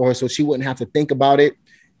process for her so she wouldn't have to think about it.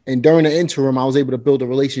 And during the interim, I was able to build a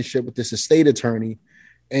relationship with this estate attorney.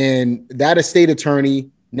 And that estate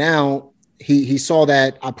attorney, now he saw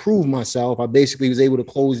that I proved myself. I basically was able to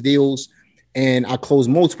close deals, and I closed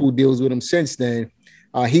multiple deals with him since then.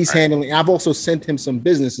 He's handling, I've also sent him some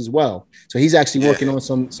business as well. So he's actually working on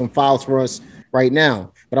some files for us right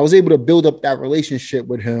now. But I was able to build up that relationship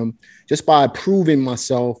with him just by proving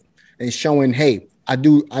myself and showing, hey, I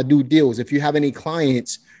do deals. If you have any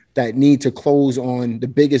clients that need to close on the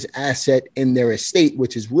biggest asset in their estate,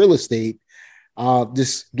 which is real estate,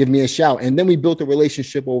 just give me a shout. And then we built a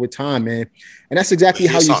relationship over time, man. And that's exactly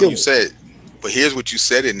how you do it. You said, but here's what you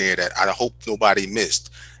said in there that I hope nobody missed.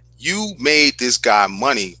 You made this guy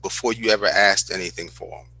money before you ever asked anything from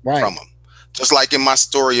him. Just like in my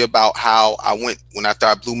story about how I went, after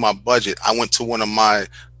I blew my budget, I went to one of my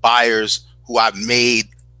buyers who I made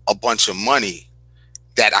a bunch of money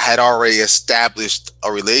that I had already established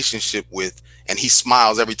a relationship with. And he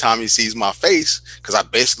smiles every time he sees my face because I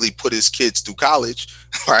basically put his kids through college,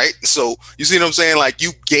 right? So you see what I'm saying? Like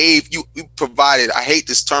you provided, I hate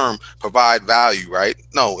this term, provide value, right?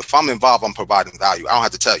 No, if I'm involved, I'm providing value. I don't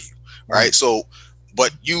have to tell you, right? So,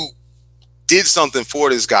 but you did something for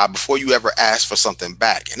this guy before you ever asked for something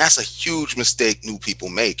back. And that's a huge mistake new people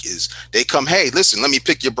make is they come, hey, listen, let me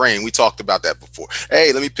pick your brain. We talked about that before.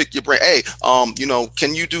 Hey, let me pick your brain. Hey,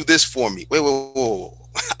 can you do this for me? Wait.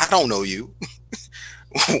 I don't know you.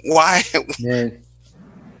 Why? Man,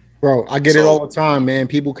 bro, I get it all the time, man.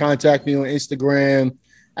 People contact me on Instagram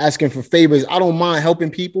asking for favors. I don't mind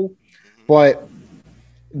helping people, but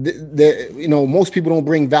most people don't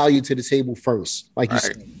bring value to the table first, like you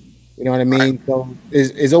said. You know what I mean? Right. So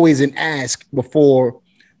it's always an ask before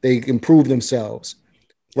they can prove themselves,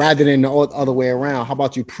 rather than the other way around. How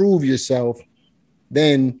about you prove yourself,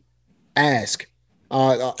 then ask?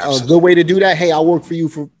 A good way to do that. Hey, I'll work for you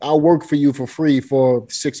for free for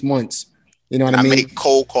 6 months. You know what I mean? I make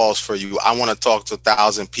cold calls for you. I want to talk to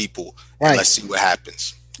 1,000 people. And let's see what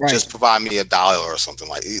happens. Just provide me $1 or something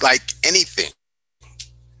like anything.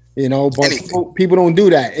 But people don't do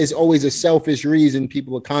that. It's always a selfish reason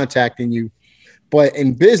people are contacting you. But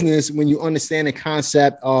in business, when you understand the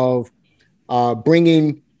concept of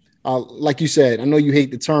bringing, like you said, I know you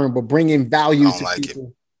hate the term, but bringing value to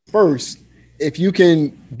people first. If you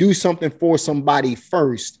can do something for somebody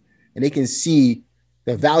first and they can see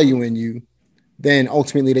the value in you, then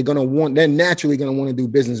ultimately they're naturally going to want to do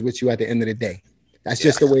business with you at the end of the day. That's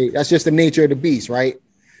just the way, that's just the nature of the beast, right?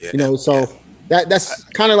 That's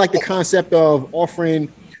kind of like the concept of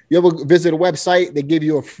offering. You ever visit a website, they give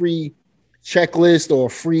you a free checklist or a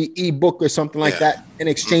free ebook or something like that in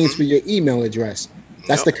exchange for your email address.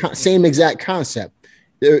 That's the same exact concept.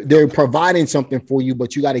 They're providing something for you,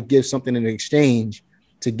 but you got to give something in exchange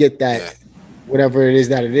to get that, whatever it is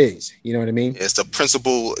that it is. You know what I mean? It's a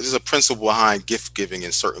principle. There's a principle behind gift giving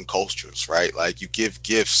in certain cultures, right? Like you give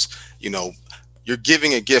gifts, you're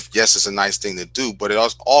giving a gift. Yes, it's a nice thing to do, but it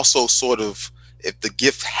also sort of, if the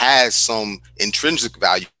gift has some intrinsic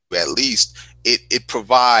value, at least it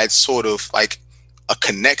provides sort of like a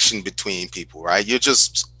connection between people, right? You're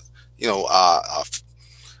just,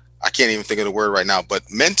 I can't even think of the word right now, but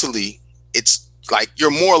mentally, it's like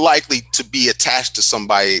you're more likely to be attached to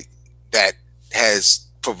somebody that has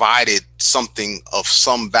provided something of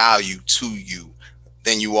some value to you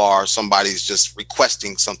than you are somebody's just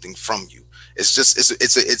requesting something from you. It's just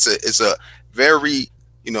it's a very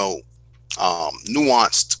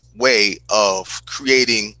nuanced way of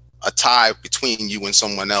creating a tie between you and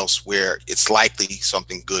someone else where it's likely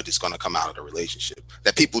something good is going to come out of the relationship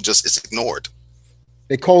that people just, it's ignored.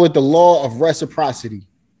 They call it the law of reciprocity.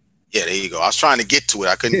 Yeah, there you go. I was trying to get to it.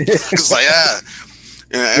 I couldn't. It's like,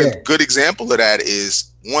 a good example of that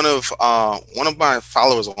is one of my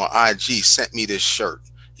followers on IG sent me this shirt.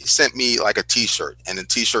 He sent me like a T-shirt, and the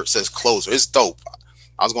T-shirt says "Closer." It's dope.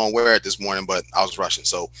 I was going to wear it this morning, but I was rushing,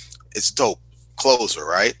 so it's dope. Closer,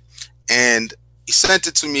 right? And he sent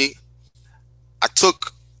it to me. I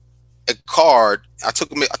took a card. I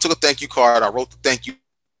took a thank you card. I wrote the thank you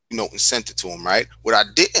note and sent it to him, right? What I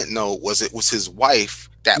didn't know was it was his wife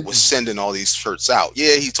that was sending all these shirts out.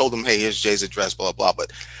 Yeah, he told him, hey, here's Jay's address, blah, blah, blah.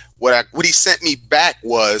 But what he sent me back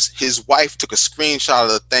was his wife took a screenshot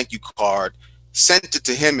of the thank you card, sent it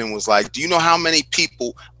to him and was like, do you know how many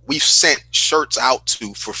people we've sent shirts out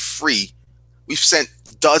to for free? We've sent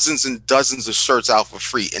dozens and dozens of shirts out for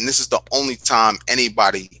free. And this is the only time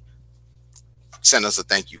anybody sent us a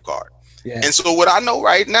thank you card. Yeah. And so what I know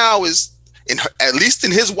right now is, at least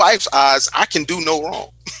in his wife's eyes, I can do no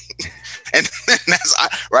wrong. and that's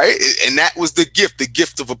right. And that was the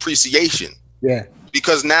gift of appreciation. Yeah.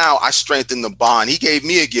 Because now I strengthened the bond. He gave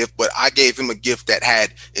me a gift, but I gave him a gift that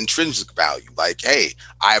had intrinsic value. Like, hey,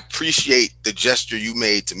 I appreciate the gesture you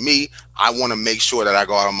made to me. I want to make sure that I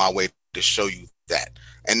go out of my way to show you that.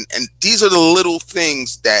 And these are the little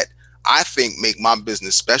things that I think make my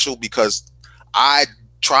business special, because I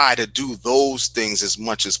try to do those things as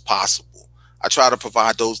much as possible. I try to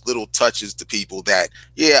provide those little touches to people that,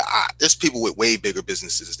 there's people with way bigger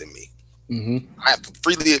businesses than me. Mm-hmm. I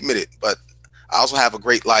freely admit it, but I also have a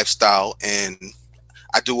great lifestyle and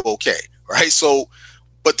I do okay, right? So,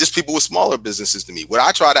 but there's people with smaller businesses than me. What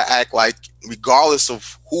I try to act like, regardless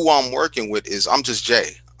of who I'm working with, is I'm just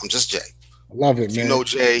Jay. I'm just Jay. Love it, man. You know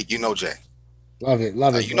Jay, you know Jay. Love it,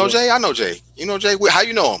 love it. You know Jay, I know Jay. You know Jay. How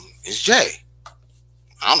you know him? It's Jay.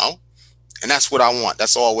 I don't know. And that's what I want.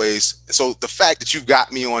 That's always. So the fact that you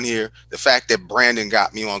got me on here, the fact that Brandon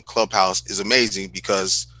got me on Clubhouse is amazing,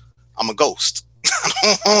 because I'm a ghost.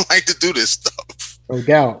 I don't like to do this stuff. No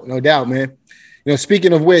doubt, man. You know,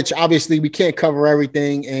 speaking of which, obviously we can't cover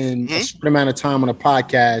everything in a short amount of time on a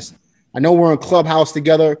podcast. I know we're on Clubhouse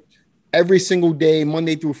together every single day,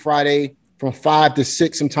 Monday through Friday, from 5 to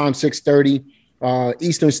 6, sometimes 6:30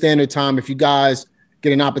 Eastern Standard Time. If you guys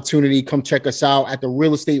get an opportunity, come check us out at the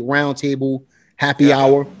Real Estate Roundtable Happy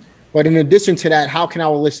Hour. But in addition to that, how can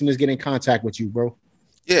our listeners get in contact with you, bro?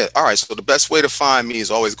 Yeah. All right. So the best way to find me is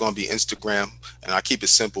always going to be Instagram, and I keep it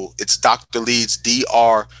simple. It's Dr. Leadz,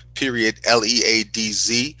 Dr.Leadz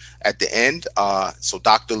at the end. So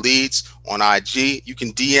Dr. Leadz on IG. You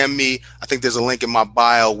can DM me. I think there's a link in my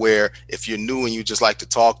bio where if you're new and you just like to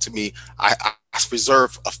talk to me, I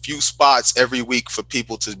reserve a few spots every week for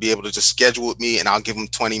people to be able to just schedule with me, and I'll give them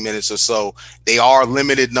 20 minutes or so. They are a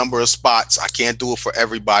limited number of spots. I can't do it for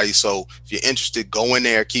everybody. So if you're interested, go in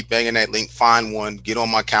there, keep banging that link, find one, get on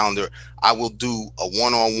my calendar. I will do a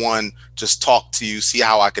one-on-one, just talk to you, see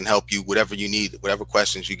how I can help you, whatever you need, whatever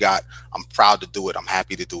questions you got. I'm proud to do it. I'm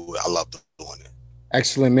happy to do it. I love doing it.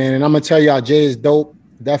 Excellent, man. And I'm going to tell y'all, Jay is dope.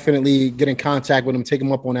 Definitely get in contact with him, take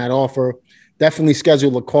him up on that offer. Definitely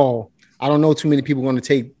schedule a call. I don't know too many people going to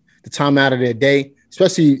take the time out of their day,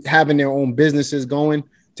 especially having their own businesses going,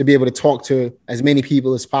 to be able to talk to as many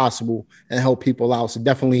people as possible and help people out. So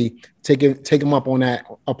definitely take them up on that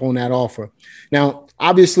offer. Now,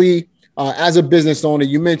 obviously, as a business owner,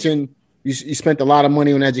 you mentioned you spent a lot of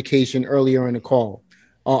money on education earlier in the call.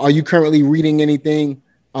 Are you currently reading anything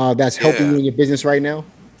that's helping you in your business right now?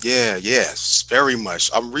 Yes, very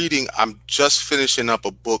much. I'm just finishing up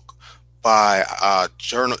a book by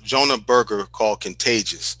Jonah Berger called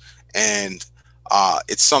Contagious. And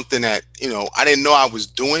it's something that, I didn't know I was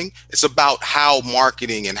doing. It's about how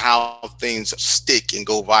marketing and how things stick and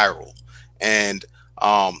go viral. And,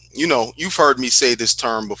 you've heard me say this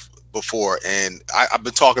term before, and I've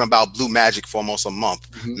been talking about Blue Magic for almost a month.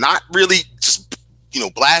 Mm-hmm. Not really just,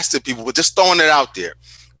 blasting people, but just throwing it out there.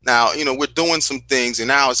 Now, we're doing some things, and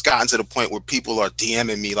now it's gotten to the point where people are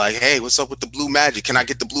DMing me like, hey, what's up with the Blue Magic? Can I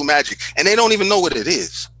get the Blue Magic? And they don't even know what it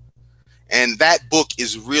is. And that book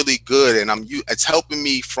is really good. And it's helping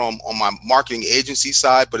me on my marketing agency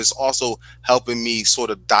side, but it's also helping me sort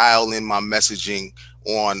of dial in my messaging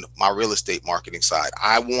on my real estate marketing side.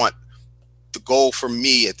 The goal for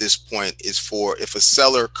me at this point is if a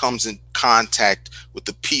seller comes in contact with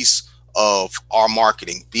a piece of our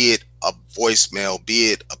marketing, be it a voicemail,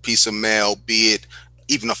 be it a piece of mail, be it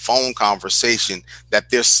even a phone conversation, that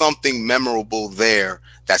there's something memorable there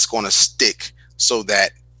that's going to stick, so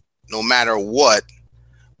that no matter what,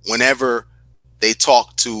 whenever they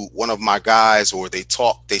talk to one of my guys, or they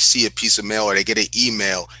see a piece of mail, or they get an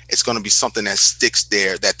email, it's going to be something that sticks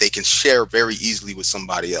there that they can share very easily with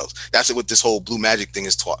somebody else. That's what this whole Blue Magic thing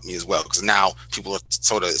has taught me as well, because now people are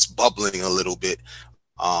it's bubbling a little bit,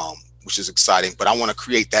 which is exciting. But I want to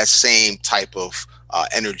create that same type of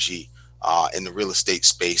energy in the real estate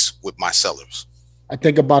space with my sellers. I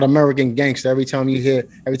think about American Gangster every time I hear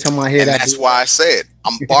that. That's why I said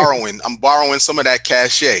I'm borrowing some of that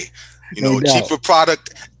cachet. Cheaper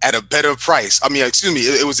product at a better price. I mean, excuse me,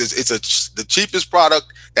 the cheapest product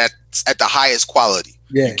that's at the highest quality.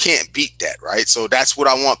 Yeah. You can't beat that, right? So that's what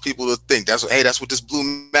I want people to think. That's what this Blue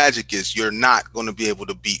Magic is. You're not going to be able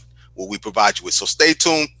to beat what we provide you with. So stay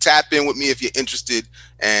tuned, tap in with me if you're interested.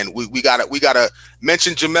 And we gotta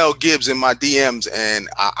mention Jamel Gibbs in my DMs, and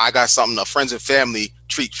I got a friends and family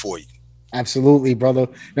treat for you. Absolutely, brother.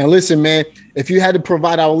 Now listen, man, if you had to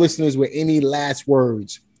provide our listeners with any last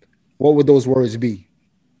words, what would those words be?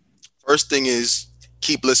 First thing is,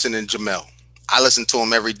 keep listening to Jamel. I listen to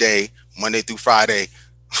him every day, Monday through Friday,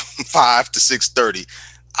 5 to 6:30.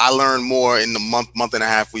 I learned more in the month and a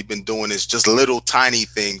half we've been doing this, just little tiny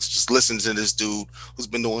things. Just listen to this dude who's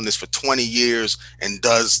been doing this for 20 years and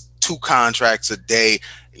does 2 contracts a day,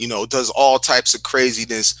 does all types of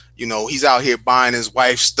craziness. He's out here buying his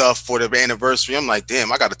wife stuff for the anniversary. I'm like,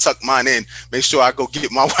 damn, I got to tuck mine in, make sure I go get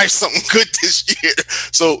my wife something good this year.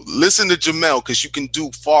 So listen to Jamel, because you can do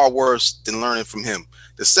far worse than learning from him.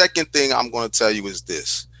 The second thing I'm going to tell you is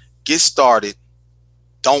this: get started.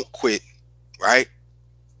 Don't quit, right?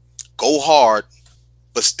 Go hard,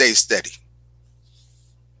 but stay steady.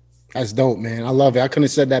 That's dope, man. I love it. I couldn't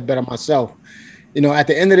have said that better myself. At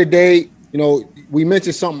the end of the day, we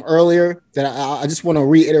mentioned something earlier that I just want to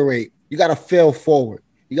reiterate. You got to fail forward.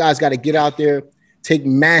 You guys got to get out there, take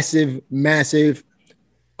massive,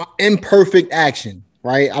 imperfect action,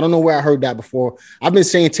 right? I don't know where I heard that before. I've been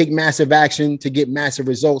saying take massive action to get massive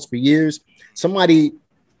results for years. Somebody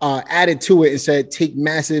added to it and said take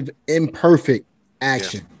massive, imperfect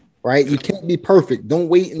action. Yeah. Right? You can't be perfect. Don't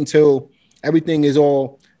wait until everything is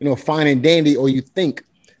all, fine and dandy, or you think,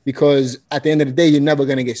 because at the end of the day, you're never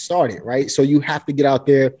going to get started. Right? So you have to get out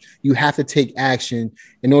there. You have to take action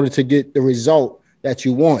in order to get the result that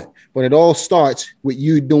you want. But it all starts with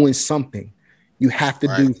you doing something. You have to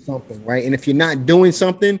do something. Right? And if you're not doing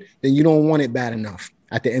something, then you don't want it bad enough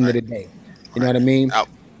at the end of the day. You know what I mean?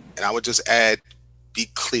 And I would just add, be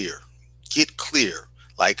clear. Get clear.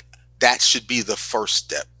 Like, that should be the first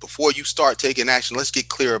step. Before you start taking action, let's get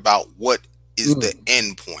clear about what is the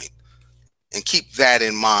end point, and keep that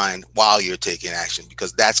in mind while you're taking action,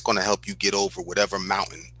 because that's going to help you get over whatever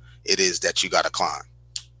mountain it is that you got to climb.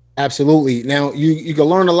 Absolutely. Now, you can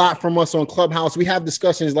learn a lot from us on Clubhouse. We have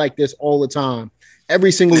discussions like this all the time,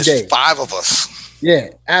 every single day. 5 of us. Yeah,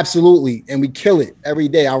 absolutely. And we kill it every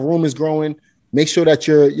day. Our room is growing. Make sure that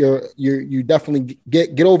you definitely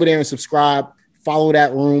get over there and subscribe. Follow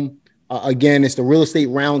that room. Again, it's the Real Estate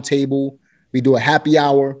Roundtable. We do a happy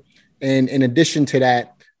hour. And in addition to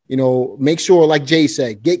that, make sure, like Jay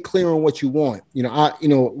said, get clear on what you want.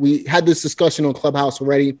 We had this discussion on Clubhouse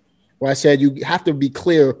already, where I said you have to be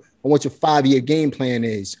clear on what your 5-year game plan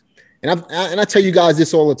is. And I tell you guys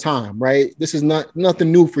this all the time, right? This is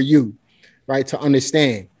nothing new for you, right? To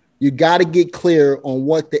understand, you got to get clear on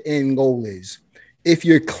what the end goal is. If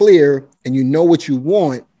you're clear and you know what you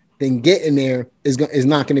want, then getting there is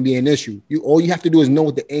not going to be an issue. All you have to do is know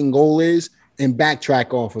what the end goal is and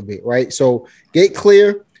backtrack off of it, right? So get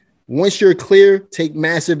clear. Once you're clear, take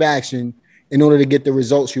massive action in order to get the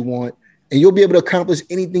results you want, and you'll be able to accomplish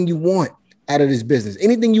anything you want out of this business.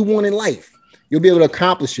 Anything you want in life, you'll be able to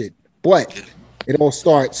accomplish it. But it all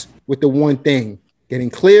starts with the one thing: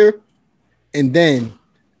 getting clear, and then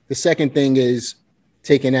the second thing is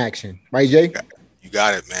taking action. Right, Jay? You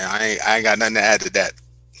got it, man. I ain't got nothing to add to that.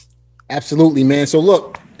 Absolutely, man. So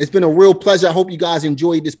look, it's been a real pleasure. I hope you guys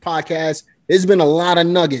enjoyed this podcast. There's been a lot of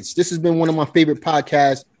nuggets. This has been one of my favorite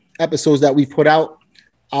podcast episodes that we've put out.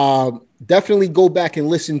 Definitely go back and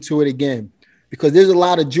listen to it again, because there's a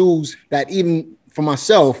lot of jewels that even for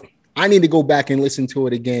myself, I need to go back and listen to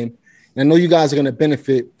it again. And I know you guys are going to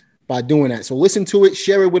benefit by doing that. So listen to it,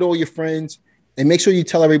 share it with all your friends, and make sure you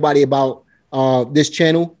tell everybody about this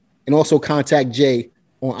channel, and also contact Jay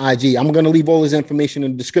on IG. I'm going to leave all his information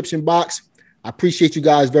in the description box. I appreciate you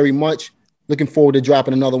guys very much. Looking forward to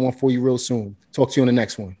dropping another one for you real soon. Talk to you on the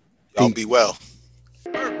next one. Y'all be well.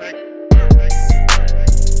 Perfect.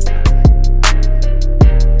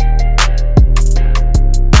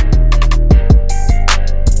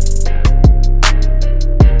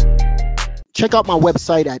 Check out my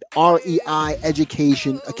website at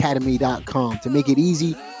reieducationacademy.com. To make it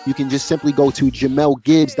easy, you can just simply go to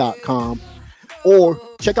jamelgibbs.com, or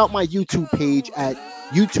check out my YouTube page at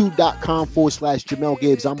youtube.com/Jamel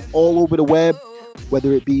Gibbs. I'm all over the web,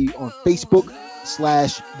 whether it be on Facebook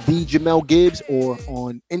 /the Jamel Gibbs, or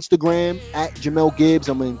on Instagram at Jamel Gibbs.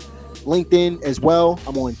 I'm on LinkedIn as well.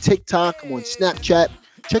 I'm on TikTok. I'm on Snapchat.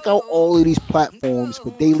 Check out all of these platforms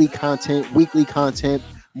for daily content, weekly content,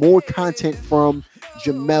 more content from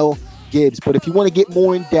Jamel Gibbs. But if you want to get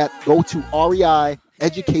more in depth, go to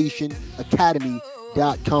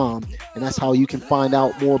reieducationacademy.com, and that's how you can find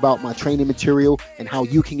out more about my training material and how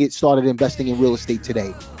you can get started investing in real estate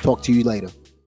today. Talk to you later.